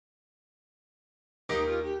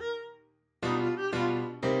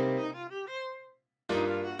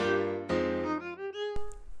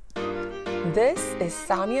This is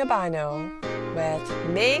Samia Bano with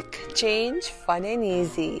Make Change Fun and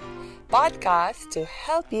Easy, podcast to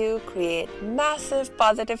help you create massive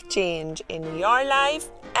positive change in your life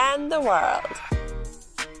and the world.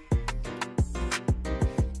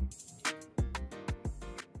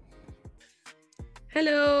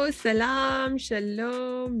 Hello, salam,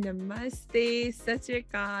 shalom, namaste,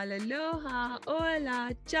 satsrikal, aloha, hola,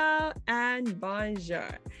 ciao, and bonjour.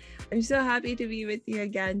 I'm so happy to be with you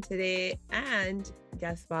again today. And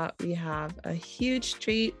guess what? We have a huge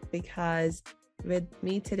treat because with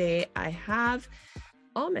me today, I have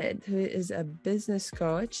Omid, who is a business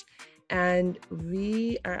coach. And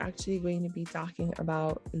we are actually going to be talking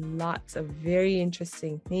about lots of very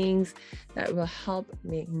interesting things that will help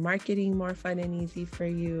make marketing more fun and easy for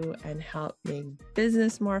you and help make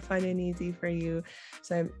business more fun and easy for you.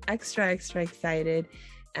 So I'm extra excited.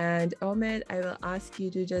 And Omid, I will ask you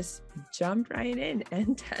to just jump right in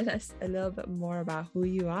and tell us a little bit more about who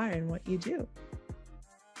you are and what you do.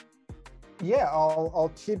 Yeah,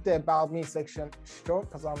 I'll keep the about me section short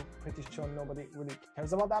because I'm pretty sure nobody really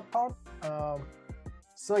cares about that part.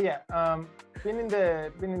 Been in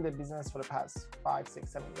the business for the past 5, 6,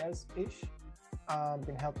 7 years ish.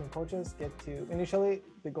 Been helping coaches get to, initially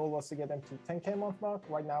the goal was to get them to 10K a month mark.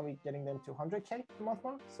 Right now we're getting them to 100K a month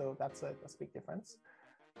mark. So that's a big difference.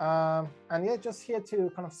 Just here to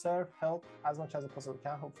kind of serve, help as much as I possibly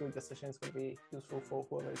can. Hopefully the session is going to be useful for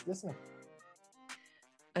whoever is listening.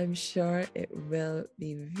 I'm sure it will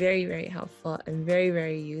be very, very helpful and very,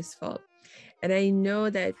 very useful. And I know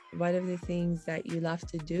that one of the things that you love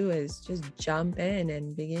to do is just jump in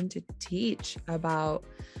and begin to teach about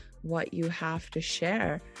what you have to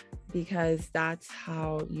share, because that's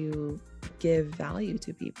how you give value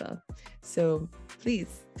to people. So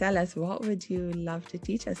please tell us, what would you love to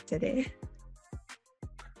teach us today?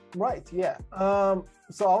 Right, yeah.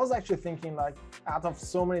 So I was actually thinking, like, out of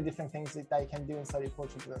so many different things that you can do inside your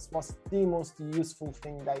coaching business, what's the most useful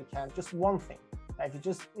thing that you can, just one thing. If you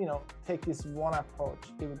just, take this one approach,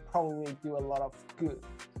 it would probably do a lot of good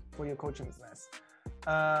for your coaching business.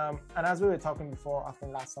 And as we were talking before, I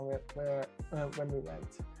think last time when we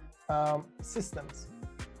went, systems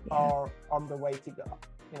are the way to go.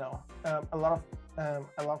 A lot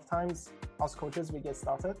of times as coaches, we get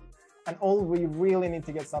started, and all we really need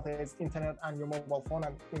to get started is internet and your mobile phone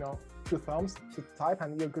and, 2 thumbs to type,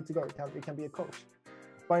 and you're good to go. You can be a coach.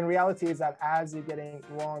 But in reality is that as you're getting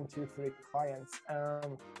 1, 2, 3 clients,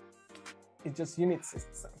 you need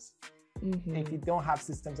systems. Mm-hmm. If you don't have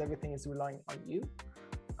systems, everything is relying on you.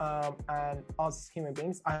 And us human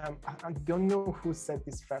beings, I don't know who said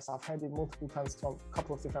this first. I've heard it multiple times from a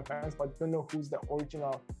couple of different parents, but I don't know who's the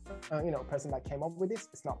original, person that came up with this.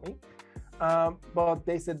 It's not me. But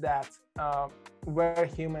they said that where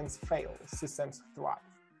humans fail, systems thrive,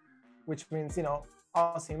 which means,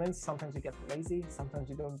 us humans, sometimes we get lazy, sometimes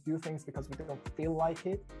we don't do things because we don't feel like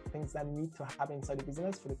it, things that need to happen inside the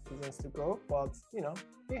business for the business to grow. But,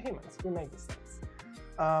 we're humans, we make mistakes.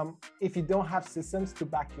 If you don't have systems to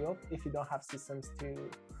back you up, if you don't have systems to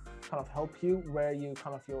kind of help you where your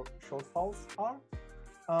shortfalls are,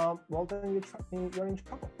 then you're in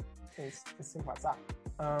trouble. It's simple as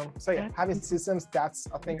that. Having systems, that's,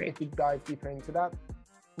 I think, if you dive deeper into that,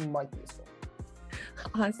 might be useful.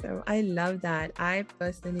 Awesome. I love that. I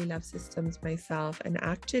personally love systems myself. And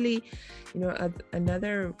actually,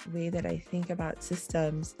 another way that I think about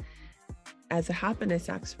systems as a happiness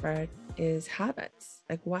expert is habits.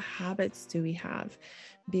 Like, what habits do we have?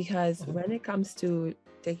 Because when it comes to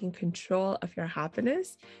taking control of your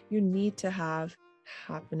happiness, you need to have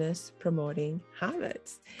happiness promoting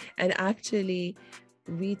habits. And actually,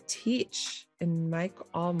 we teach in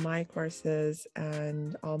all my courses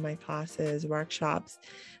and all my classes, workshops,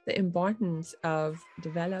 the importance of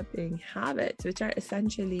developing habits, which are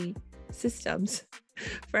essentially systems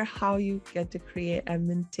for how you get to create and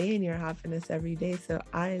maintain your happiness every day. So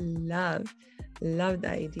I love the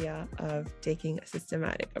idea of taking a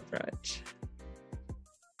systematic approach.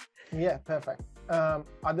 Yeah, perfect. I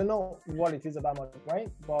don't know what it is about my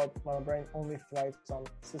brain, but my brain only thrives on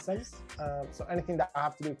systems. So anything that I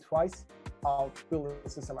have to do twice, I'll build a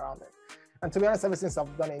system around it. And to be honest, ever since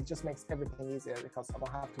I've done it, it just makes everything easier because I don't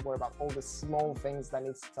have to worry about all the small things that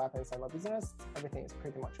needs to happen inside my business. Everything is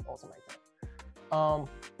pretty much automated.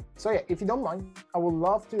 If you don't mind, I would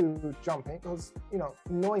love to jump in because,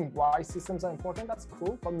 knowing why systems are important, that's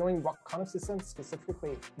cool. But knowing what kind of systems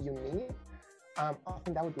specifically you need, I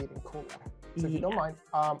think that would be even cooler. So if you don't mind,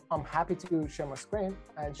 I'm happy to share my screen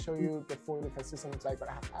and show you the 4 different systems I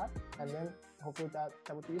have, and then hopefully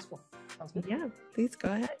that would be useful. Sounds good? Yeah, please go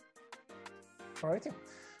ahead. Alrighty.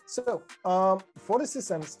 So for the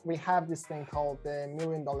systems, we have this thing called the $1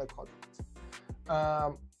 million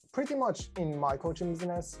quadrant. Pretty much in my coaching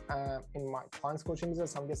business, in my clients' coaching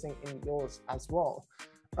business, I'm guessing in yours as well.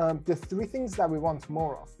 The three things that we want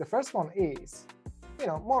more of. The first one is,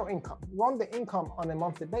 more income. We want the income on a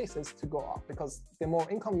monthly basis to go up, because the more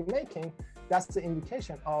income you're making, that's the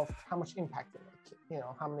indication of how much impact you're making,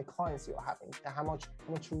 how many clients you're having, how much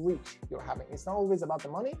reach you're having. It's not always about the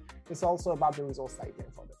money, it's also about the results that you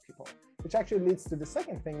get for the people, which actually leads to the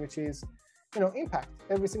second thing, which is, impact.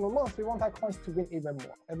 Every single month, we want our clients to win even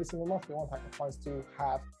more. Every single month, we want our clients to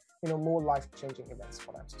have, more life-changing events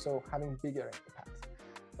for them. So having bigger impact.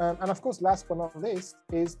 And of course, last but not least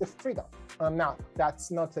is the freedom. Now, that's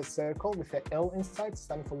not a circle with an L inside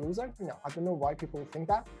standing for loser. I don't know why people think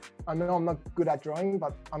that. I know I'm not good at drawing,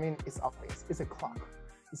 but I mean, it's obvious. It's a clock.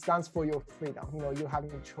 It stands for your freedom. You're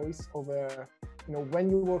having a choice over, when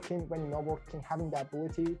you're working, when you're not working, having the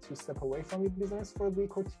ability to step away from your business for a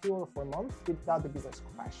week or two or for a month without the business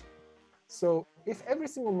crashing. So if every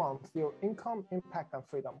single month your income, impact, and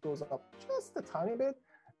freedom goes up just a tiny bit,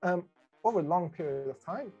 over a long period of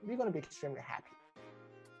time, you're going to be extremely happy.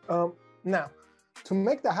 Now, to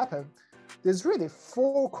make that happen, there's really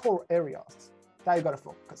 4 core areas that you got to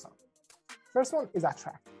focus on. First one is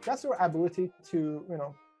attract. That's your ability to,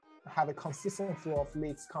 have a consistent flow of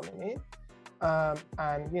leads coming in,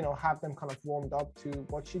 and have them kind of warmed up to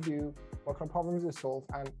what you do, what kind of problems you solve,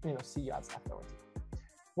 and see you as authority.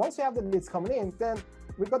 Once you have the leads coming in, then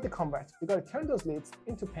we got the convert. We got to turn those leads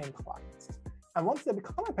into paying clients. And once they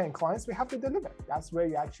become paying clients, we have to deliver. That's where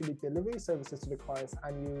you actually deliver services to the clients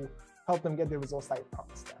and you help them get the results that you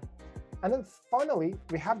promised them. And then finally,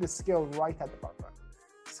 we have the scale right at the bottom.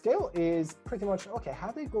 Scale is pretty much, okay,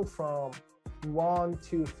 how do you go from 1,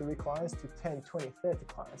 2, 3 clients to 10, 20, 30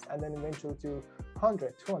 clients, and then eventually to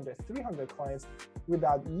 100, 200, 300 clients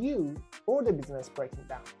without you or the business breaking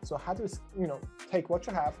down? So how do you, take what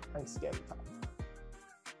you have and scale it up?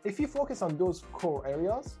 If you focus on those core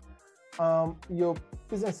areas, your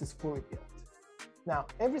business is fully built. Now,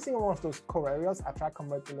 every single one of those core areas, attract,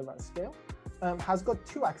 convert, deliver, and scale, has got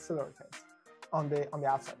 2 accelerators on the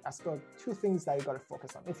outside. That's got 2 things that you got to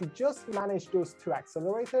focus on. If you just manage those 2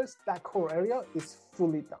 accelerators, that core area is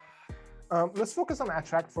fully done. Let's focus on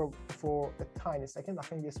attract for a tiny second. I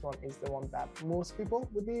think this one is the one that most people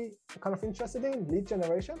would be kind of interested in, lead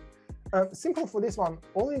generation. Simple for this one,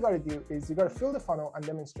 all you got to do is you got to fill the funnel and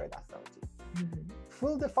demonstrate authority.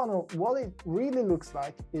 Fill the funnel, what it really looks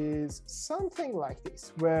like is something like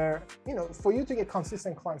this, where, for you to get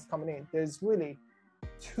consistent clients coming in, there's really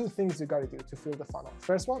 2 things you got to do to fill the funnel.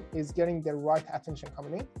 First one is getting the right attention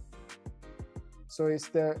coming in. So it's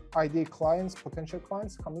the ideal clients, potential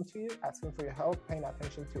clients coming to you, asking for your help, paying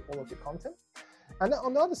attention to all of your content. And then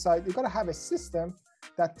on the other side, you got to have a system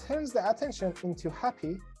that turns the attention into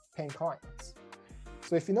happy paying clients.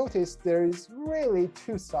 So if you notice, there is really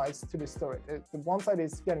 2 sides to the story. The one side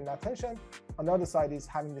is getting attention, on the other side is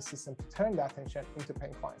having the system to turn the attention into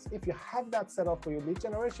paying clients. If you have that set up for your lead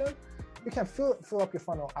generation, you can fill up your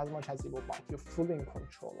funnel as much as you would like. You're fully in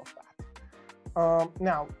control of that.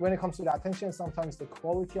 Now, when it comes to the attention, sometimes the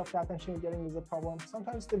quality of the attention you're getting is a problem.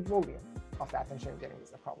 Sometimes the volume of the attention you're getting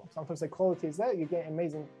is a problem. Sometimes the quality is there, you get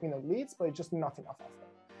amazing leads, but it's just not enough of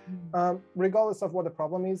them. Regardless of what the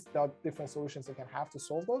problem is, there are different solutions you can have to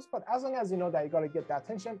solve those. But as long as you know that you got to get the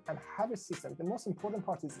attention and have a system, the most important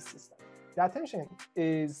part is the system. The attention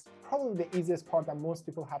is probably the easiest part that most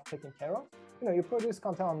people have taken care of. You produce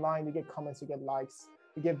content online, you get comments, you get likes,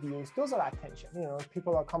 you get views. Those are attention.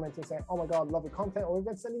 People are commenting saying, "Oh my God, love your content," or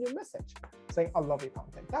even sending you a message saying, "I love your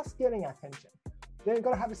content." That's getting attention. Then you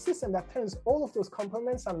got to have a system that turns all of those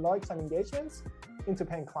compliments and likes and engagements into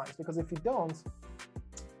paying clients. Because if you don't,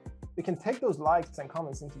 you can take those likes and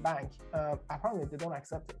comments into bank. Apparently, they don't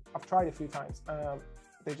accept it. I've tried a few times.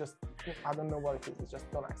 They just, I don't know what it is. They just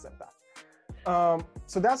don't accept that.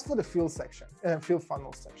 So that's for the field section, field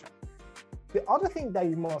funnel section. The other thing that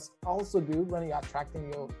you must also do when you're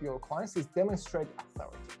attracting your clients is demonstrate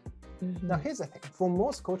authority. Now, here's the thing. For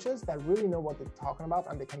most coaches that really know what they're talking about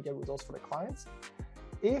and they can get results for the clients,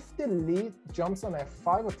 if the lead jumps on a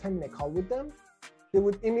 5 or 10 minute call with them, they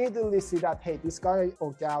would immediately see that, hey, this guy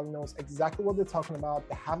or gal knows exactly what they're talking about.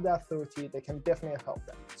 They have the authority. They can definitely help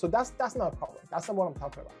them. So that's not a problem. That's not what I'm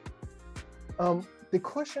talking about. The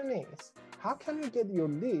question is, how can you get your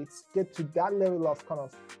leads get to that level of kind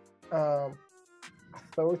of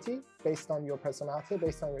authority based on your personality,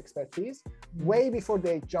 based on your expertise, way before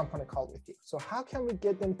they jump on a call with you? So how can we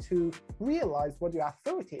get them to realize what your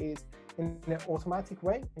authority is in an automatic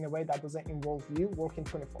way, in a way that doesn't involve you working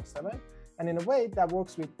 24/7, And in a way that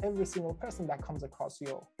works with every single person that comes across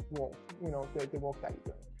your world, the work that you're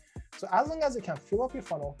doing. So as long as you can fill up your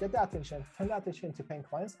funnel, get the attention, turn the attention to paying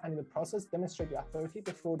clients, and in the process, demonstrate your authority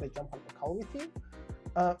before they jump on the call with you,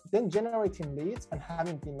 then generating leads and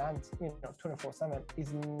having demand 24/7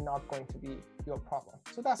 is not going to be your problem.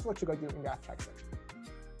 So that's what you're going to do in the attract section.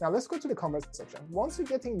 Now let's go to the convert section. Once you're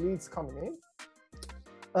getting leads coming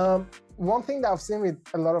in, one thing that I've seen with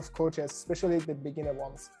a lot of coaches, especially the beginner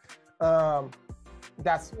ones,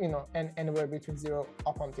 that's anywhere between 0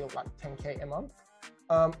 up until like 10K a month.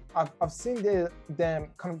 I've seen them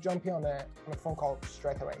kind of jumping on a phone call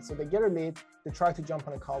straight away. So they get a lead, they try to jump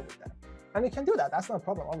on a call with them. And you can do that, that's not a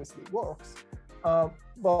problem, obviously it works.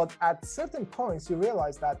 But at certain points, you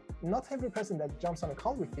realize that not every person that jumps on a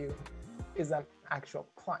call with you is an actual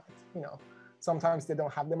client. Sometimes they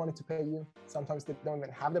don't have the money to pay you. Sometimes they don't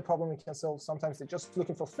even have the problem you can solve. Sometimes they're just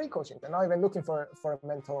looking for free coaching. They're not even looking for a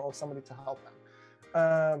mentor or somebody to help them.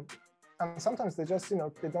 And sometimes they just,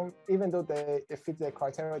 they don't, even though they fit the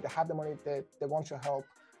criteria, they have the money, they want your help,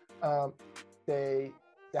 they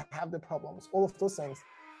have the problems, all of those things.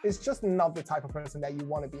 It's just not the type of person that you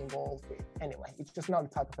want to be involved with anyway. It's just not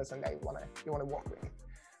the type of person that you want to work with.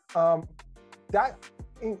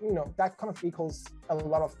 That kind of equals a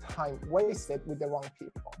lot of time wasted with the wrong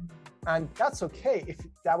people. And that's okay if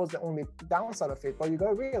that was the only downside of it, but you got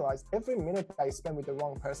to realize every minute that you spend with the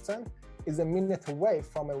wrong person is a minute away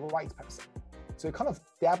from a right person. So you kind of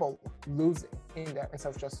double losing in there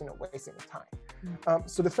instead of just wasting the time.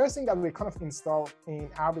 So the first thing that we kind of install in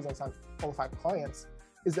our business and qualified clients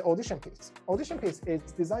is the audition piece. Audition piece is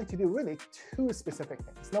designed to do really two specific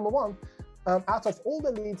things. Number one, out of all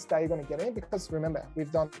the leads that you're going to get in, because remember,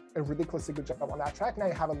 we've done a ridiculously good job on that track. Now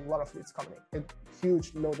you have a lot of leads coming in, a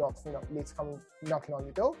huge load of leads coming, knocking on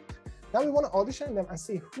your door. Now we want to audition them and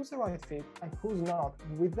see who's the right fit and who's not,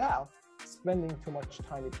 without spending too much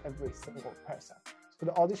time with every single person. So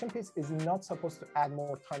the audition piece is not supposed to add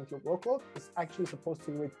more time to your workload. It's actually supposed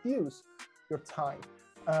to reduce your time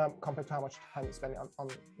compared to how much time you're spending on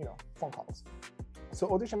phone calls. So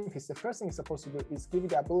audition piece, the first thing it's supposed to do is give you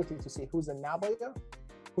the ability to see who's a now buyer,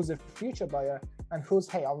 who's a future buyer, and who's,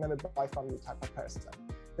 hey, I'll never buy from you type of person.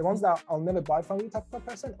 The ones that I'll never buy from you type of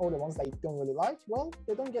person, or the ones that you don't really like, well,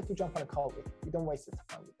 they don't get to jump on a call with you. You don't waste your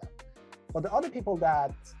time with them. But the other people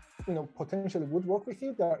that potentially would work with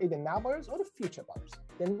you, they're either now buyers or the future buyers.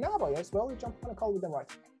 The now buyers, well, you jump on a call with them right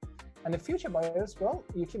away. And the future buyers, well,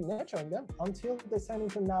 you keep nurturing them until they turn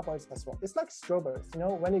into now buyers as well. It's like strawberries.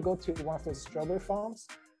 When you go to one of those strawberry farms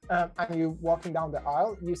and you're walking down the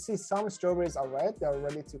aisle, you see some strawberries are red, they're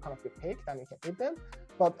ready to kind of be picked and you can eat them.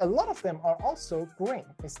 But a lot of them are also green.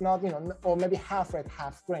 It's not, or maybe half red,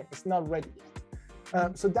 half green. It's not ready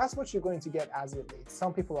yet. So that's what you're going to get as your lead.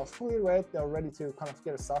 Some people are fully red, they're ready to kind of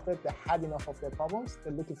get started. They had enough of their problems,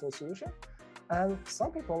 they're looking for a solution. And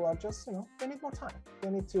some people are just, they need more time. They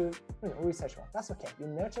need to, research more. That's okay. You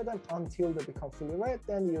nurture them until they become fully red,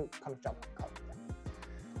 then you kind of jump on the call with them.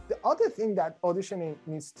 The other thing that auditioning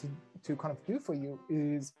needs to kind of do for you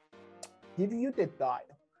is give you the dial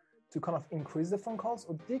to kind of increase the phone calls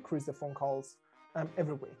or decrease the phone calls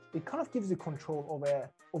every week. It kind of gives you control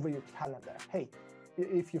over your calendar. Hey,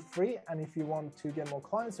 if you're free and if you want to get more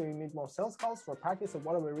clients or you need more sales calls for practice or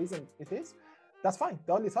whatever reason it is, that's fine.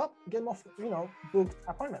 Dial it up, get more, booked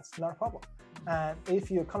appointments, not a problem. And if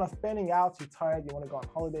you're kind of burning out, you're tired, you want to go on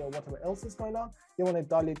holiday or whatever else is going on, you want to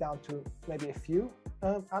dial it down to maybe a few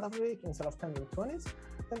out of the week instead of 10 and 20s,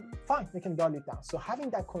 then fine, you can dial it down. So having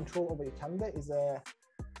that control over your calendar is to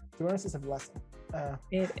be honest, it's a blessing.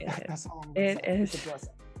 It is. That's all I'm saying. It's a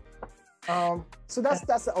blessing. So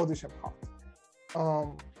that's the audition part.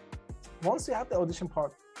 Once you have the audition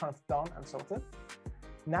part kind of done and sorted,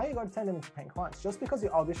 now you're going to turn them into paying clients. Just because you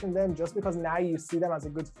audition them, just because now you see them as a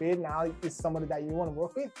good fit, now it's somebody that you want to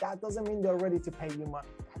work with, that doesn't mean they're ready to pay you money.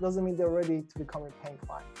 That doesn't mean they're ready to become a paying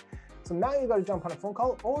client. So now you got to jump on a phone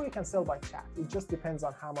call, or you can sell by chat. It just depends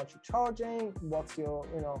on how much you're charging, what's your,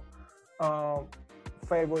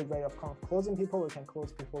 favorite way of kind of closing people. You can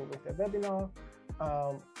close people with a webinar.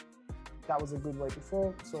 That was a good way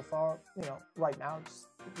before. So far, right now, just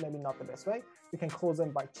maybe not the best way. You can close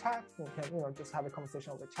them by chat. You can, just have a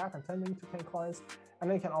conversation over chat and turn them into paying clients. And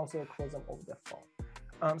then you can also close them over the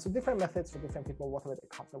phone. So different methods for different people, whatever they're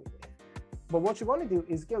comfortable with. But what you want to do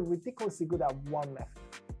is get ridiculously good at one method.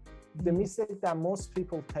 The mistake that most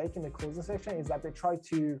people take in the closing section is that they try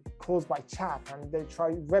to close by chat and they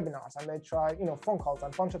try webinars and they try, phone calls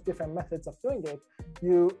and a bunch of different methods of doing it.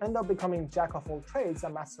 You end up becoming jack of all trades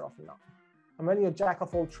and master of none. And when you're jack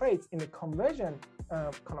of all trades in the conversion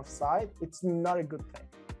kind of side, it's not a good thing.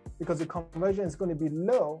 because the conversion is going to be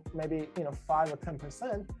low, maybe 5 or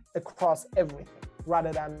 10% across everything,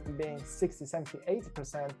 rather than being 60, 70,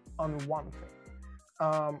 80% on one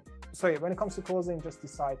thing. So yeah, when it comes to closing, just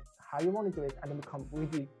decide how you want to do it and then become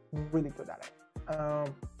really, really good at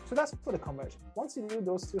it. So that's for the conversion. Once you do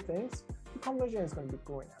those two things, the conversion is going to be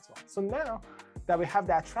growing as well. So now that we have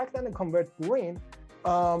the attract and the convert green,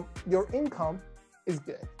 your income is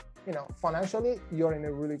good. Financially, you're in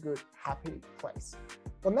a really good, happy place.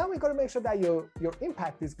 But now we got to make sure that your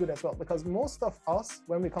impact is good as well, because most of us,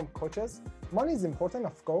 when we become coaches, money is important,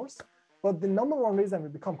 of course, but the number one reason we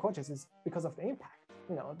become coaches is because of the impact.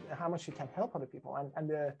 How much you can help other people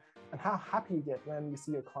and how happy you get when you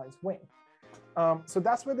see your clients win. So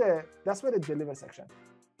that's where the deliver section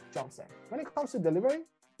jumps in. When it comes to delivery,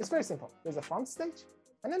 it's very simple. There's a front stage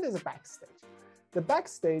and then there's a backstage. The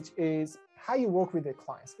backstage is how you work with the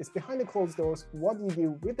clients. It's behind the closed doors, what you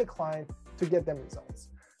do with the client to get them results.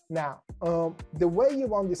 Now, the way you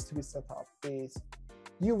want this to be set up is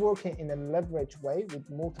you working in a leverage way with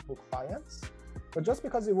multiple clients. But just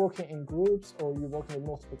because you're working in groups or you're working with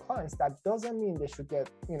multiple clients, that doesn't mean they should get,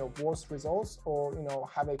 worse results or,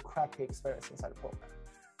 have a crappy experience inside the program.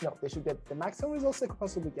 No, they should get the maximum results they could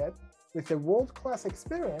possibly get with a world-class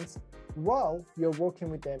experience while you're working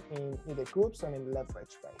with them in either groups or in a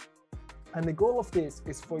leverage way. And the goal of this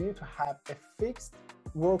is for you to have a fixed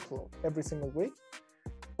workload every single week,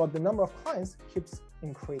 but the number of clients keeps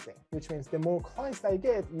increasing, which means the more clients that you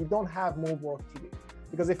get, you don't have more work to do.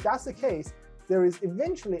 Because if that's the case, there is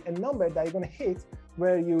eventually a number that you're going to hit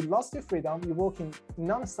where you lost your freedom, you're working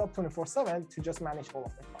non-stop 24/7 to just manage all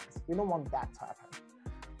of the clients. You don't want that to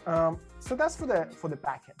happen. So that's for the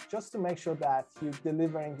back end, just to make sure that you're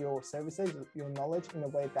delivering your services, your knowledge in a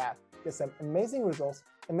way that gets some amazing results,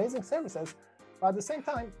 amazing services, but at the same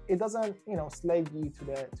time, it doesn't, slave you to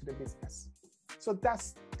the business. So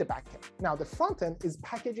that's the back end. Now, the front end is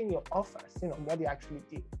packaging your offers, what you actually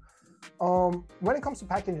do. When it comes to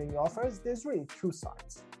packaging your offers, there's really two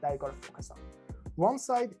sides that you got to focus on. One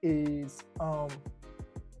side is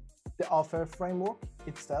the offer framework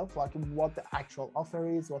itself, like what the actual offer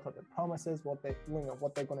is, what are the promises, what they're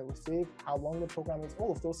going to receive, how long the program is,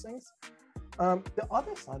 all of those things. The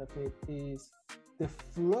other side of it is the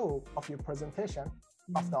flow of your presentation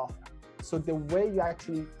of the offer. So the way you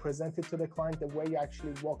actually present it to the client, the way you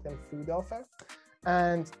actually walk them through the offer.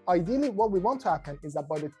 And ideally, what we want to happen is that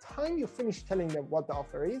by the time you finish telling them what the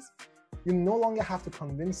offer is, you no longer have to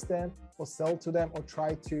convince them or sell to them or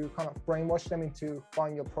try to kind of brainwash them into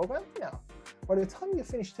buying your program. No. By the time you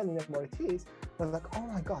finish telling them what it is, they're like, oh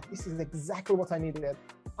my God, this is exactly what I needed.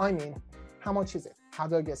 I mean, how much is it? How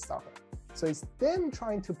do I get started? So it's them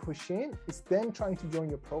trying to push in, it's them trying to join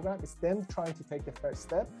your program, it's them trying to take the first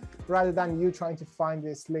step, rather than you trying to find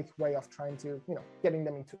this slick way of trying to, getting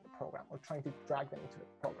them into the program or trying to drag them into the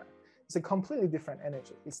program. It's a completely different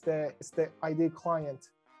energy. It's the ideal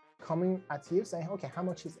client coming at you saying, okay, how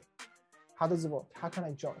much is it? How does it work? How can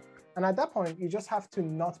I join? And at that point, you just have to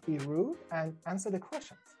not be rude and answer the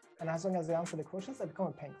questions. And as long as they answer the questions, they become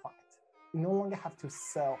a paying client. You no longer have to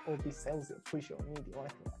sell or be salesy or pushy or needy or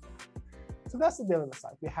anything like that. So that's the delivery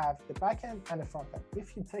side. We have the back end and the front end.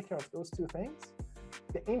 If you take care of those two things,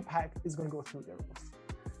 the impact is going to go through the roof.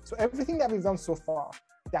 So everything that we've done so far,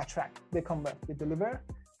 the attract, the convert, the deliver,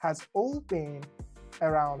 has all been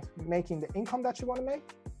around making the income that you want to make.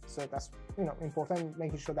 So that's important,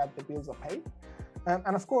 making sure that the bills are paid.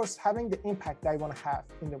 And of course, having the impact that you want to have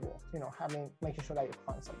in the world, making sure that your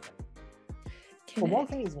clients are paid.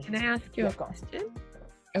 Can I ask you a question?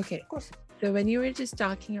 Okay. Of course. So when you were just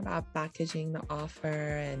talking about packaging the offer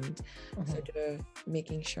and sort of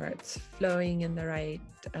making sure it's flowing in the right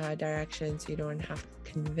direction, so you don't have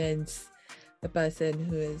to convince the person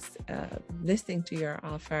who is listening to your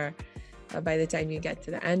offer by the time you get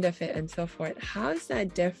to the end of it and so forth, how is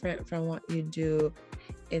that different from what you do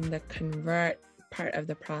in the convert part of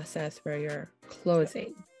the process where you're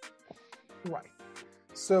closing? Right.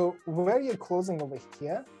 So where you're closing over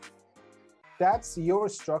here, that's your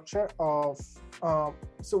structure of,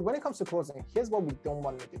 so when it comes to closing, here's what we don't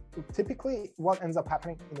want to do. Typically, what ends up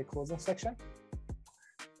happening in the closing section,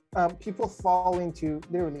 people fall into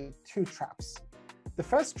literally two traps. The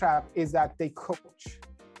first trap is that they coach.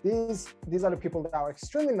 These are the people that are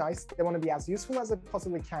extremely nice. They want to be as useful as they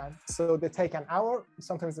possibly can. So they take an hour,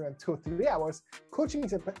 sometimes even 2 or 3 hours, coaching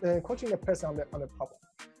the person on the problem.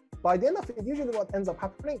 By the end of it, usually what ends up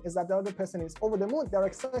happening is that the other person is over the moon. They're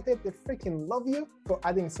excited. They freaking love you for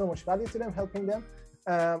adding so much value to them, helping them.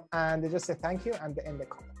 And they just say thank you and they end the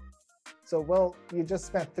call. So, well, you just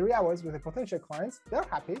spent 3 hours with the potential clients. They're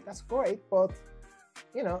happy. That's great. But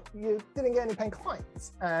you didn't get any paying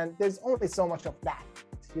clients. And there's only so much of that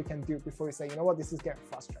you can do before you say, you know what, this is getting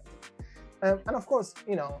frustrating. And of course,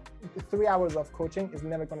 the 3 hours of coaching is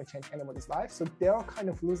never going to change anybody's life. So they are kind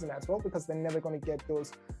of losing as well, because they're never going to get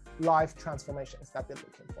those life transformations that they're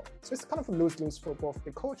looking for. So it's kind of a lose-lose for both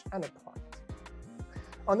the coach and the client.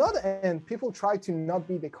 On the other end, people try to not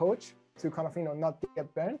be the coach to kind of, not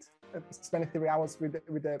get burnt, spending 3 hours with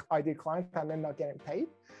the ideal client and then not getting paid.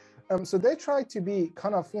 So they try to be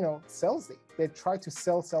kind of, salesy. They try to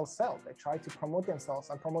sell. They try to promote themselves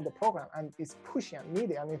and promote the program, and it's pushy and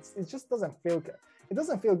needy, and it just doesn't feel good. It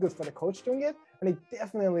doesn't feel good for the coach doing it, and it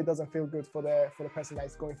definitely doesn't feel good for the person that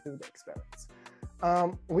is going through the experience.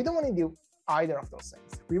 We don't want to do either of those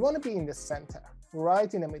things. We want to be in the center,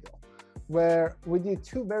 right in the middle, where we do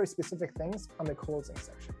two very specific things on the closing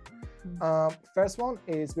section. First one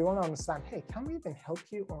is we want to understand, hey, can we even help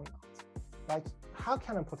you or not? Like, how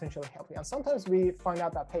can I potentially help you? And sometimes we find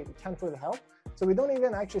out that, hey, we can't really help. So we don't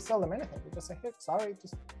even actually sell them anything. We just say, hey, sorry,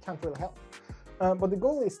 just can't really help. But the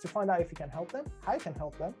goal is to find out if you can help them, how you can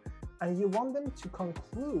help them. And you want them to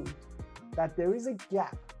conclude that there is a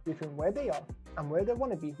gap between where they are and where they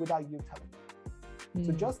want to be without you telling them.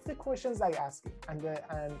 So just the questions that you're asking and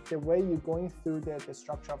the way you're going through the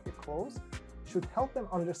structure of the close should help them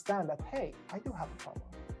understand that, hey, I do have a problem.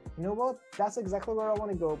 You know what? That's exactly where I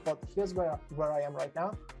want to go, but here's where I am right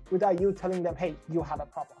now, without you telling them, hey, you have a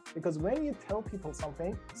problem. Because when you tell people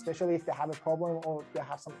something, especially if they have a problem or they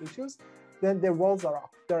have some issues, then their walls are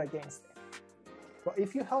up, they're against it. But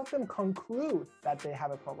if you help them conclude that they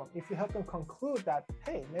have a problem, if you help them conclude that,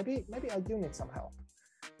 hey, maybe I do need some help,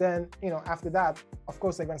 then, after that, of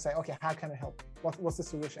course, they're going to say, okay, how can I help? What's the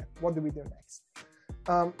solution? What do we do next?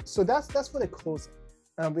 So that's for the closing.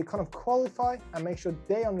 We kind of qualify and make sure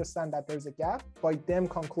they understand that there's a gap by them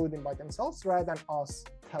concluding by themselves rather than us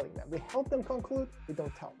telling them. We help them conclude, we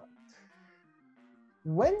don't tell them.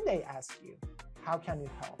 When they ask you, how can you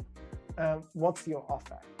help? What's your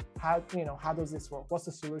offer? How does this work? What's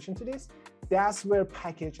the solution to this? That's where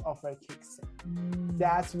package offer kicks in.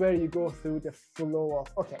 That's where you go through the flow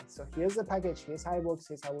of, okay, so here's the package, here's how it works,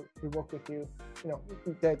 here's how we work with you,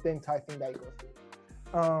 the entire thing that you go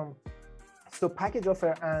through. So package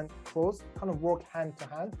offer and close kind of work hand to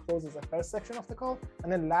hand. Close is the first section of the call.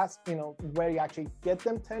 And then last, where you actually get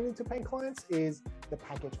them turned into paying clients is the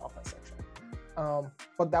package offer section.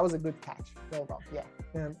 But that was a good catch. Well done.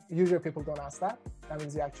 Yeah. Usually people don't ask that. That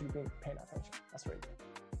means you're actually being paying attention. That's really good.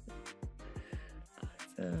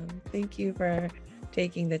 Awesome. Thank you for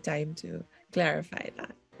taking the time to clarify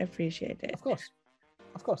that. I appreciate it. Of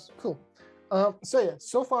course. Cool.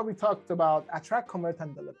 So far we talked about attract, convert,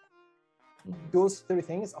 and deliver. Those three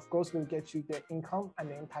things, of course, will get you the income and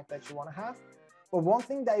the impact that you want to have. But one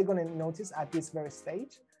thing that you're going to notice at this very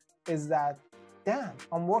stage is that, damn,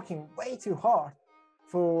 I'm working way too hard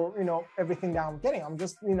for, everything that I'm getting. I'm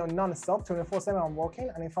just, non-stop, 24/7, I'm working.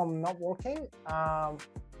 And if I'm not working, I'm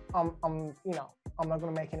not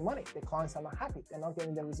going to make any money. The clients are not happy. They're not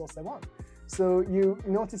getting the results they want. So you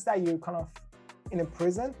notice that you kind of in a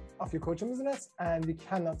prison of your coaching business and you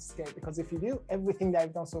cannot scale, because if you do, everything that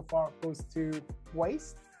you've done so far goes to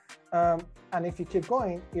waste. And if you keep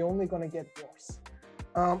going, you're only going to get worse.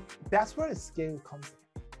 That's where the scale comes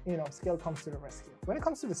in. Scale comes to the rescue. When it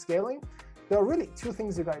comes to the scaling, there are really two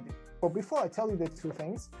things you got to do. But before I tell you the two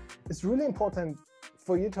things, it's really important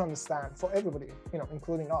for you to understand, for everybody,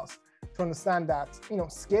 including us, to understand that,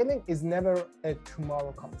 scaling is never a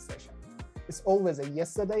tomorrow conversation. It's always a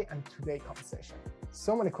yesterday and today conversation.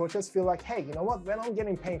 So many coaches feel like, hey, you know what? When I'm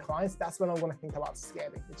getting paying clients, that's when I'm going to think about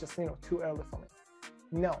scaling. It's just, too early for me.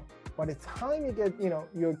 No, by the time you get,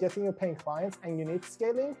 you're getting your paying clients and you need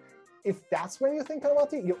scaling, if that's when you're thinking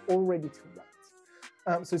about it, you're already too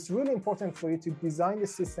late. So it's really important for you to design the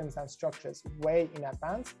systems and structures way in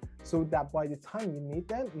advance so that by the time you need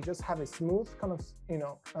them, you just have a smooth kind of,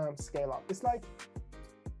 scale up. It's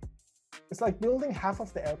like building half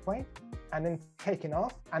of the airplane and then taking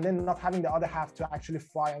off and then not having the other half to actually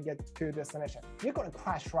fly and get to your destination. You're going to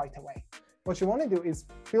crash right away. What you want to do is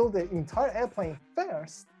build the entire airplane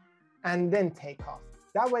first and then take off.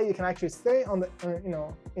 That way you can actually stay on the,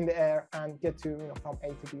 in the air and get to, from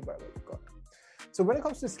A to B wherever you go. So when it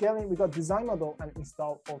comes to scaling, we got design model and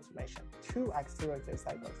install automation, two accelerators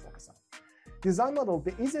that you got to focus on. Design model,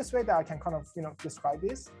 the easiest way that I can kind of, describe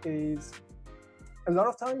this is a lot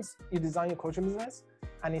of times you design your coaching business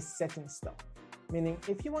and it's set in stone. Meaning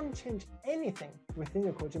if you want to change anything within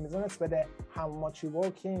your coaching business, whether how much you're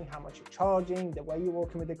working, how much you're charging, the way you're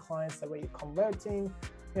working with the clients, the way you're converting,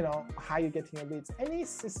 how you're getting your leads, any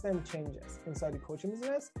system changes inside the coaching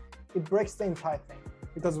business, it breaks the entire thing.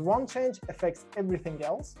 because one change affects everything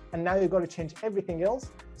else, and now you got to change everything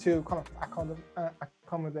else to kind of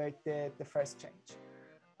accommodate the first change.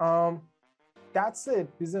 That's a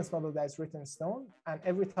business model that's written in stone, and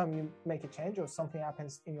every time you make a change or something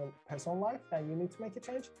happens in your personal life that you need to make a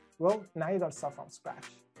change, well, now you got to start from scratch.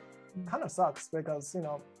 Kind of sucks because, you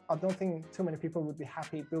know, I don't think too many people would be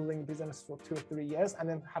happy building business for 2 or 3 years and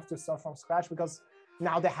then have to start from scratch because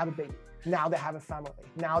now they have a baby, now they have a family,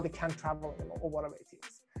 now they can't travel anymore or whatever it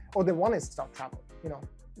is, or they want to start traveling, you know,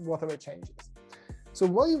 whatever changes. So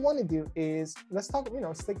what you want to do is, let's talk, you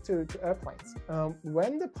know, stick to airplanes.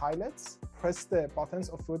 When the pilots press the buttons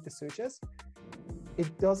or flip the switches,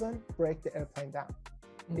 it doesn't break the airplane down.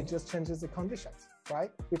 It just changes the conditions, right?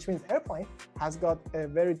 Which means airplane has got a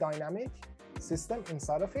very dynamic system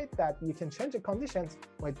inside of it that you can change the conditions,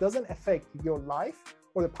 but it doesn't affect your life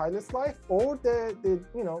or the pilot's life or the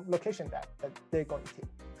you know, location that they're going to.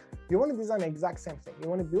 You want to design the exact same thing. You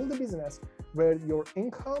want to build a business where your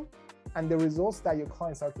income and the results that your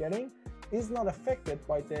clients are getting is not affected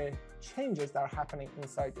by the changes that are happening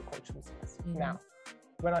inside your coaching business. Now,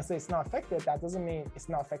 when I say it's not affected, that doesn't mean it's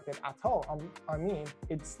not affected at all. I mean,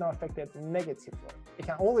 it's not affected negatively. It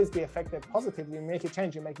can always be affected positively. You make a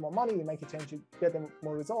change, you make more money, you make a change, you get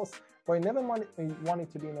more results, but you never want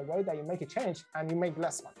it to be in a way that you make a change and you make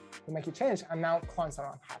less money. You make a change and now clients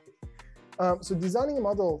are unhappy. So designing a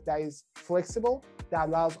model that is flexible, that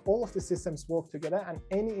allows all of the systems work together and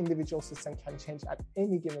any individual system can change at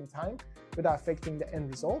any given time without affecting the end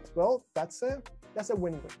result, well, that's a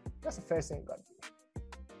win-win. That's the first thing you got to do.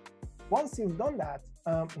 Once you've done that,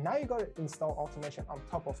 now you got to install automation on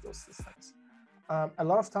top of those systems. A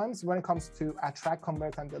lot of times when it comes to attract,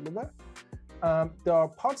 convert, and deliver, there are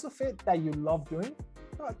parts of it that you love doing,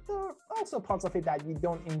 but there are also parts of it that you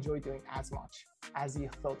don't enjoy doing as much as you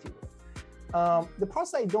thought you would. The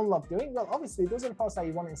parts that you don't love doing, well, obviously those are the parts that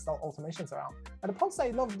you want to install automations around. And the parts that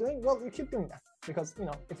you love doing, well, you keep doing that because, you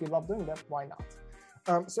know, if you love doing that, why not?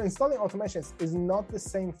 So installing automations is not the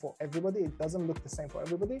same for everybody. It doesn't look the same for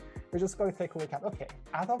everybody. We just got to take a look at, okay,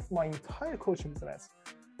 out of my entire coaching business,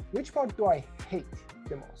 which part do I hate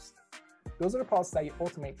the most? Those are the parts that you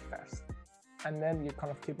automate first. And then you kind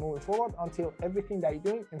of keep moving forward until everything that you're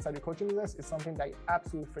doing inside your coaching business is something that you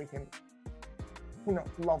absolutely freaking, you know,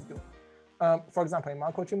 love doing. For example, in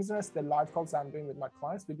my coaching business, the live calls that I'm doing with my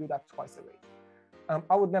clients, we do that twice a week.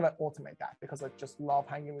 I would never automate that because I just love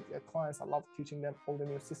hanging with their clients. I love teaching them all the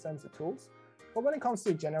new systems, the tools. But when it comes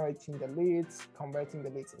to generating the leads, converting the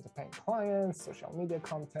leads into paying clients, social media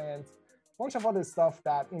content, a bunch of other stuff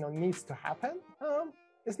that, you know, needs to happen.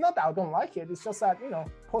 It's not that I don't like it. It's just that, you know,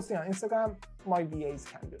 posting on Instagram, my VAs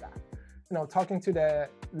can do that. You know, talking to the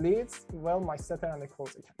leads, well, my setter and the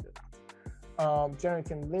closer can do that.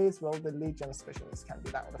 Generating leads, well, the lead gen specialist can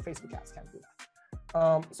do that, or the Facebook ads can do that.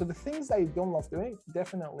 So the things that you don't love doing,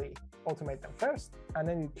 definitely automate them first, and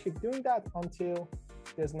then you keep doing that until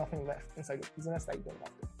there's nothing left inside your business that you don't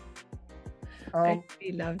love doing. I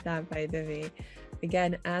really love that, by the way.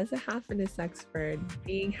 Again, as a happiness expert,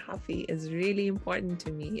 being happy is really important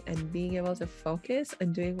to me, and being able to focus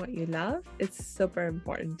on doing what you love is super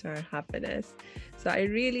important to our happiness. So I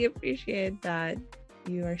really appreciate that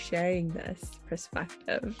you are sharing this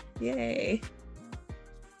perspective. Yay.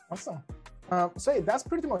 Awesome. So that's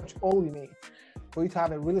pretty much all you need for you to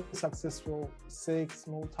have a really successful 6,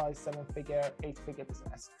 multi, 7-figure, 8-figure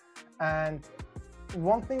business. And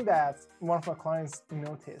one thing that one of my clients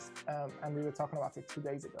noticed, and we were talking about it 2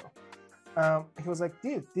 days ago, he was like,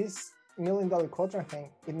 dude, this $1 million quadrant thing,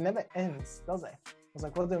 it never ends, does it? I was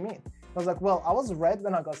like, what do you mean? I was like, well, I was red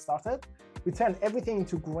when I got started. We turned everything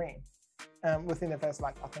into green. Within the first,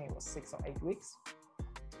 like, I think it was 6 or 8 weeks.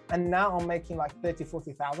 And now I'm making like 30,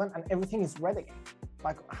 40,000 and everything is red again.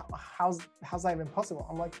 Like, how's that even possible?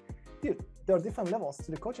 I'm like, dude, there are different levels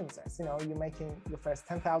to the coaching business. You know, you're making your first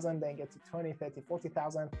 10,000, then get to 20, 30,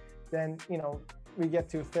 40,000. Then, you know, we get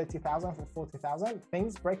to 30,000 for 40,000.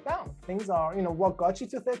 Things break down. Things are, you know, what got you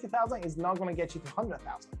to 30,000 is not going to get you to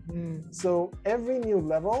 100,000. So every new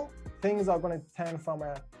level, things are going to turn from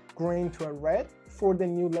a green to a red for the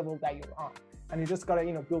new level that you're on. And you just gotta,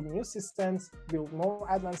 you know, build new systems, build more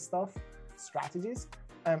advanced stuff, strategies,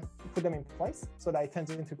 and put them in place so that it turns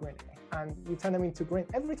into green again. And you turn them into green.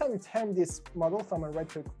 Every time you turn this model from a red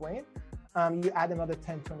to green, you add another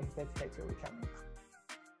 10, 20, 30K to your recurring income.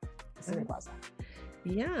 Simple as that.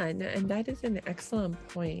 Yeah, and that is an excellent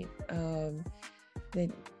point.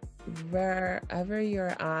 That wherever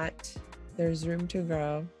you're at, there's room to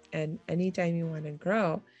grow. And anytime you want to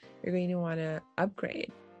grow, you're going to want to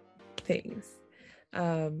upgrade things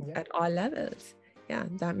at all levels. Yeah,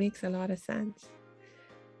 that makes a lot of sense.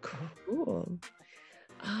 Cool.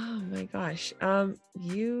 Oh my gosh.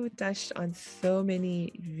 You touched on so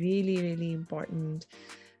many really, really important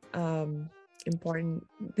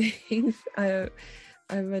things.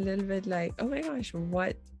 I'm a little bit like, oh my gosh,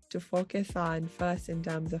 what to focus on first in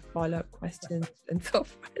terms of follow-up questions and so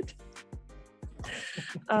forth.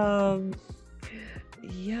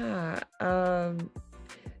 Yeah.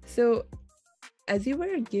 So as you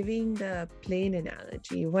were giving the plane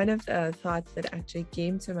analogy, one of the thoughts that actually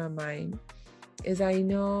came to my mind is I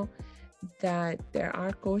know that there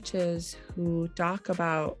are coaches who talk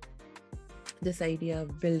about this idea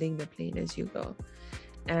of building the plane as you go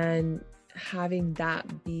and having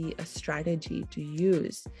that be a strategy to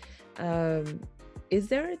use. Is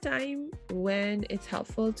there a time when it's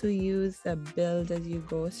helpful to use the build as you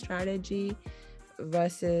go strategy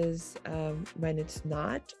versus when it's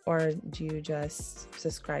not? Or do you just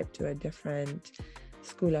subscribe to a different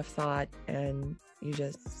school of thought and you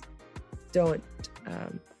just don't,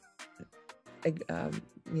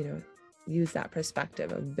 use that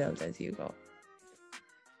perspective of build as you go?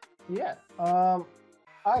 Yeah,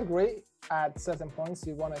 I agree. At certain points,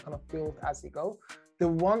 you want to kind of build as you go. The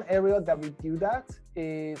one area that we do that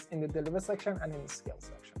is in the deliver section and in the scale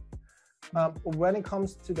section. When it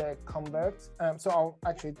comes to the convert, so I'll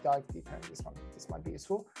actually dive deeper in this one. This might be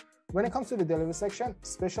useful. When it comes to the deliver section,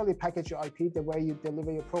 especially package your IP, the way you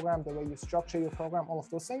deliver your program, the way you structure your program, all of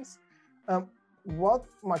those things. What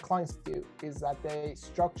my clients do is that they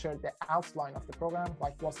structure the outline of the program,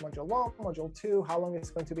 like what's module 1, module 2, how long it's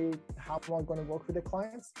going to be, how am I going to work with the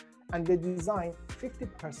clients, and they design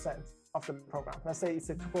 50% of the program. Let's say it's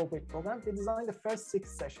a 12-week program, they design the first 6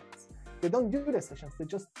 sessions. They don't do the sessions, they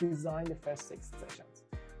just design the first 6 sessions.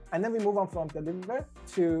 And then we move on from deliver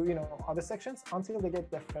to other sections until they get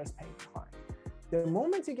their first paying client. The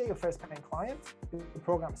moment you get your first paying client, the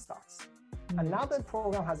program starts. And now that the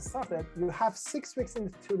program has started, you have 6 weeks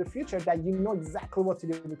into the future that you know exactly what to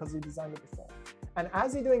do because you designed it before. And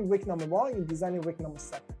as you're doing week number 1, you're designing week number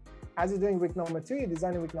 7. As you're doing week number 2, you're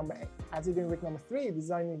designing week number 8. As you're doing week number 3, you're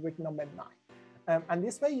designing week number 9. And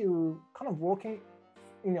this way you kind of working,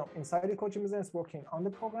 inside the coaching business, working on the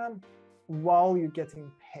program while you're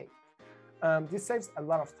getting paid. This saves a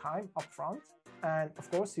lot of time upfront. And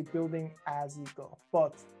of course, you're building as you go.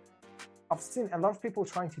 But I've seen a lot of people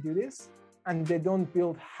trying to do this, and they don't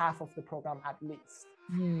build half of the program at least.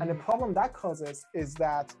 And the problem that causes is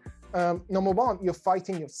that, number one, you're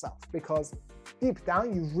fighting yourself because deep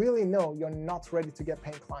down, you really know you're not ready to get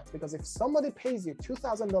paying clients. Because if somebody pays you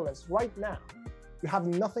 $2,000 right now, you have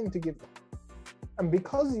nothing to give them. And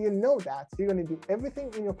because you know that, you're going to do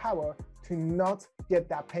everything in your power to not get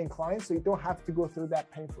that paying client so you don't have to go through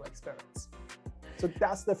that painful experience. So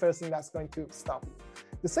that's the first thing that's going to stop you.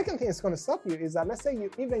 The second thing that's going to stop you is that, let's say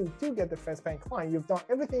you even do get the first paying client, you've done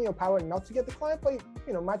everything in your power not to get the client, but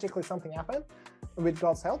magically something happened. With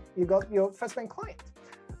God's help, you got your first paying client.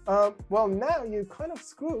 Well, now you're kind of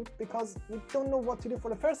screwed because you don't know what to do for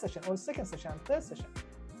the first session or the second session and third session.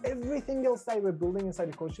 Everything else that we're building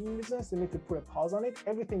inside the coaching business, you need to put a pause on it.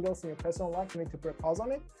 Everything else in your personal life, you need to put a pause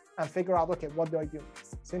on it and figure out, okay, what do I do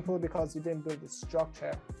next? Simply because you didn't build the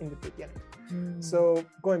structure in the beginning. So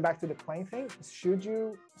going back to the plane thing, should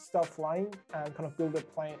you start flying and kind of build a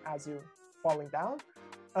plane as you're falling down?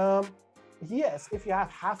 Yes, if you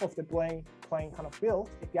have half of the plane kind of built,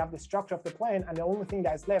 if you have the structure of the plane and the only thing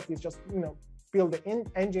that is left is just, build the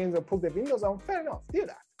engines or pull the windows on, fair enough, do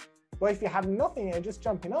that. But if you have nothing and you're just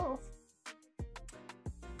jumping off,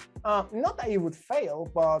 not that you would fail,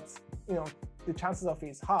 but the chances of it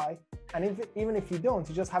is high. And even if you don't,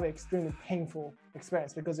 you just have an extremely painful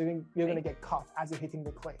experience because you're going to get caught as you're hitting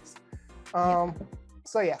the cliffs.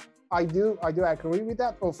 So yeah, I do agree with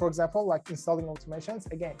that. Or for example, like installing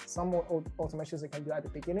automations. Again, some more automations you can do at the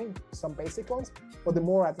beginning, some basic ones, but the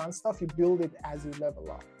more advanced stuff, you build it as you level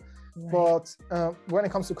up. Right. But when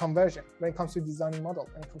it comes to conversion, when it comes to designing model,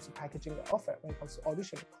 when it comes to packaging the offer, when it comes to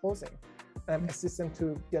auditioning, closing, a system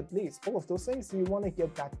to get leads, all of those things, you want to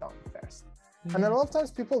get that done first. And a lot of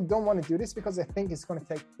times people don't want to do this because they think it's going to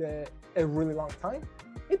take a really long time.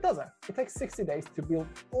 It doesn't. It takes 60 days to build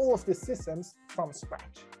all of the systems from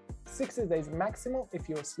scratch. 60 days maximum if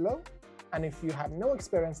you're slow, and if you have no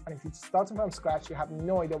experience, and if you're starting from scratch, you have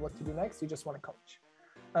no idea what to do next, you just want to coach.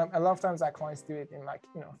 A lot of times our clients do it in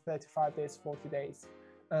 35 days, 40 days.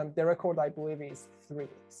 The record, I believe, is 3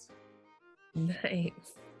 days.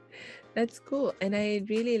 Nice. That's cool. And I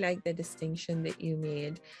really like the distinction that you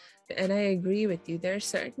made. And I agree with you. There are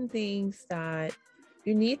certain things that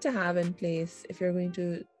you need to have in place if you're going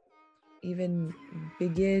to even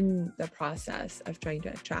begin the process of trying to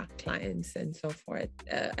attract clients and so forth.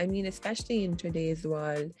 I mean, especially in today's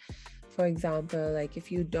world for example, like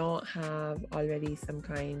if you don't have already some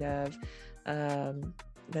kind of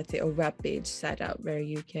let's say a web page set up where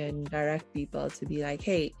you can direct people to be like,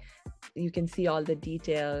 hey, you can see all the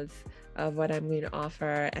details of what I'm going to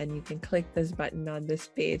offer, and you can click this button on this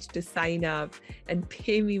page to sign up and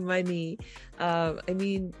pay me money. I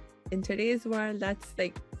mean, in today's world, that's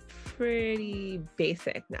like pretty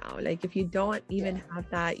basic now. Like if you don't even have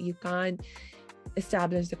that, you can't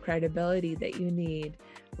establish the credibility that you need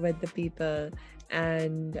with the people,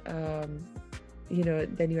 and you know,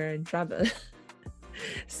 then you're in trouble.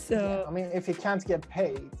 So I mean, if you can't get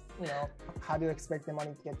paid, you know, how do you expect the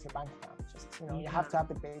money to get to your bank account? Just, you know, you have to have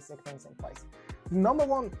the basic things in place. The number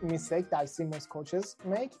one mistake that I see most coaches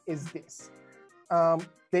make is this.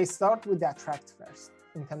 They start with the attract first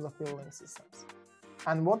in terms of building systems.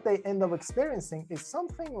 And what they end up experiencing is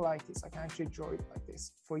something like this. I can actually draw it like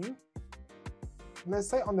this for you. Let's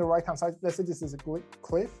say on the right-hand side, let's say this is a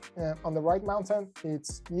cliff. On the right mountain,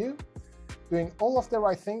 it's you doing all of the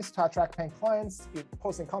right things to attract paying clients. You're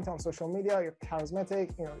posting content on social media, you're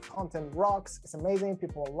charismatic, you know, content rocks, it's amazing,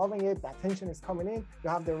 people are loving it, the attention is coming in, you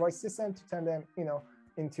have the right system to turn them, you know,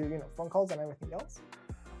 into, you know, phone calls and everything else.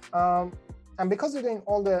 And because you're doing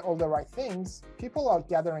all the right things, people are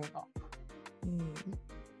gathering up.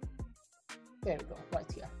 There we go,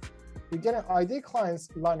 right here. You're getting ideal clients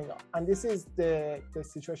lining up. And this is the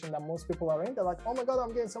situation that most people are in. They're like, oh my God,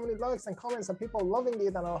 I'm getting so many likes and comments and people are loving it.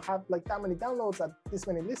 And I'll have like that many downloads and this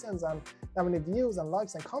many listens and that many views and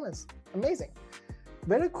likes and comments. Amazing.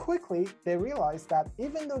 Very quickly, they realize that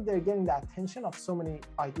even though they're getting the attention of so many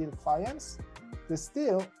ideal clients, they're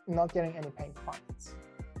still not getting any paying clients.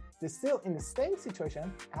 They're still in the same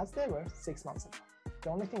situation as they were 6 months ago. The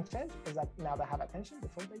only thing changed is that now they have attention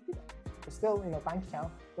before they didn't. But still, you know, bank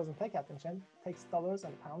account doesn't take attention, it takes dollars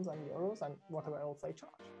and pounds and euros and whatever else they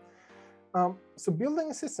charge. So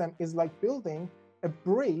building a system is like building a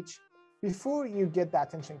bridge before you get the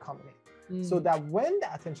attention coming in. So that when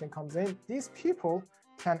the attention comes in, these people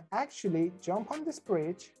can actually jump on this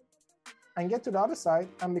bridge and get to the other side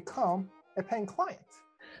and become a paying client.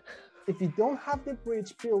 If you don't have the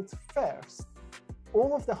bridge built first,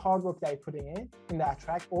 all of the hard work that you're putting in the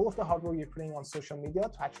attract, all of the hard work you're putting on social media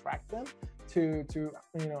to attract them, to you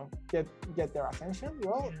know, get their attention,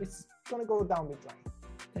 well, it's gonna go down the drain.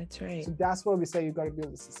 That's right. So that's why we say you gotta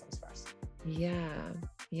build the systems first. Yeah,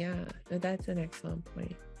 no, that's an excellent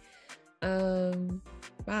point.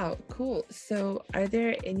 Wow, cool. So are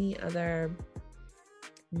there any other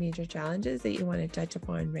major challenges that you want to touch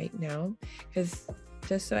upon right now? Because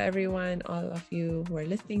just so everyone, all of you who are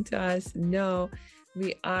listening to us know,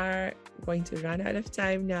 we are going to run out of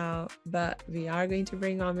time now, but we are going to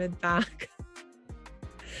bring Omid back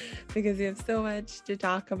because we have so much to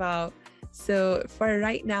talk about. So for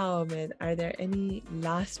right now, Omid, are there any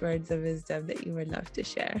last words of wisdom that you would love to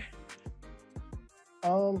share?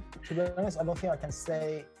 To be honest, I don't think I can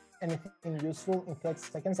say anything useful in 30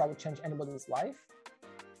 seconds that would change anybody's life,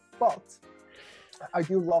 but I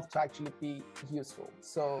do love to actually be useful.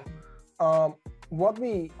 So what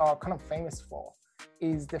we are kind of famous for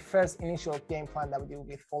is the first initial game plan that we do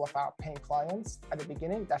with all of our paying clients at the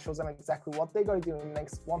beginning that shows them exactly what they got to do in the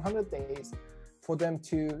next 100 days for them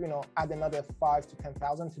to, you know, add another 5,000 to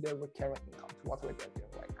 10,000 to their recurring income, to what we're doing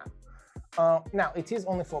right now. Now, it is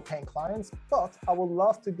only for paying clients, but I would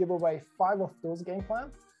love to give away 5 of those game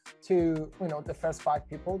plans to, you know, the first 5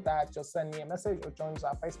 people that just send me a message or joins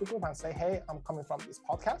our Facebook group and say, hey, I'm coming from this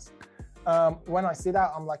podcast. When I see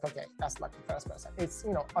that, I'm like, okay, that's like the first person. It's,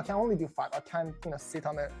 you know, I can only do 5. I can't, you know, sit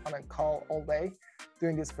on a call all day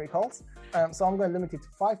doing these free calls. So I'm going to limit it to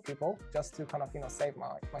 5 people just to kind of, you know, save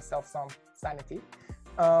myself some sanity.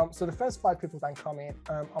 So the first 5 people that come in,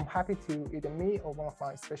 I'm happy to either me or one of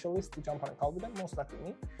my specialists to jump on a call with them, most likely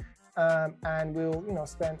me. And we'll, you know,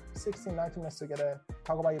 spend 60, 90 minutes together,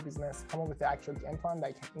 talk about your business, come up with the actual game plan that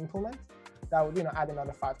you can implement. That would, you know, add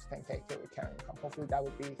another 5 to 10K to recurring income. Hopefully that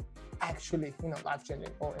would be actually, you know, life-changing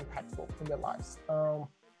or impactful in their lives.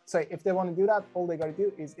 So if they want to do that, all they got to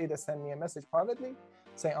do is either send me a message privately,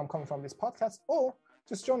 say I'm coming from this podcast, or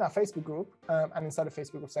just join our Facebook group, and inside the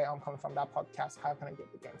Facebook group say I'm coming from that podcast, how can I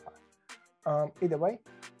get the game plan? Either way,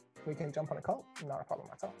 we can jump on a call, not a problem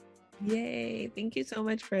at all. Yay. Thank you so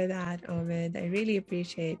much for that, Omid. I really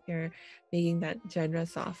appreciate your making that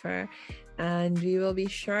generous offer. And we will be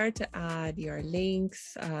sure to add your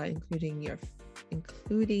links,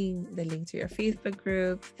 including the link to your Facebook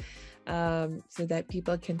groups, so that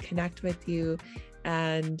people can connect with you.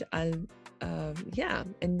 And and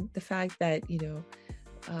the fact that, you know,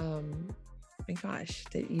 my gosh,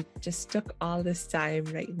 that you just took all this time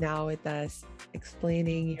right now with us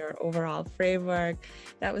explaining your overall framework.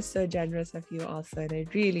 That was so generous of you also, and I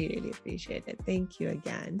really, really appreciate it. Thank you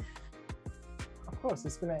again. Of course,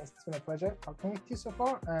 it's been a pleasure talking with you so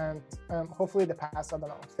far, and hopefully the past, I don't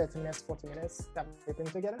know, 30 minutes, 40 minutes that we've been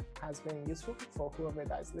together has been useful for whoever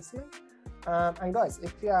that is listening. And guys,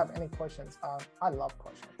 if you have any questions, I love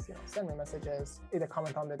questions. Send me messages, either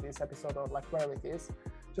comment on this episode or like wherever it is.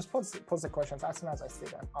 Just post the questions. As soon as I see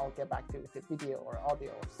them, I'll get back to you with a video or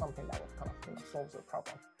audio or something that will kind of solve your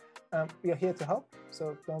problem. We are here to help,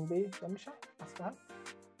 so don't be shy. Ask for help.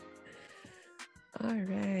 All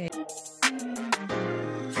right.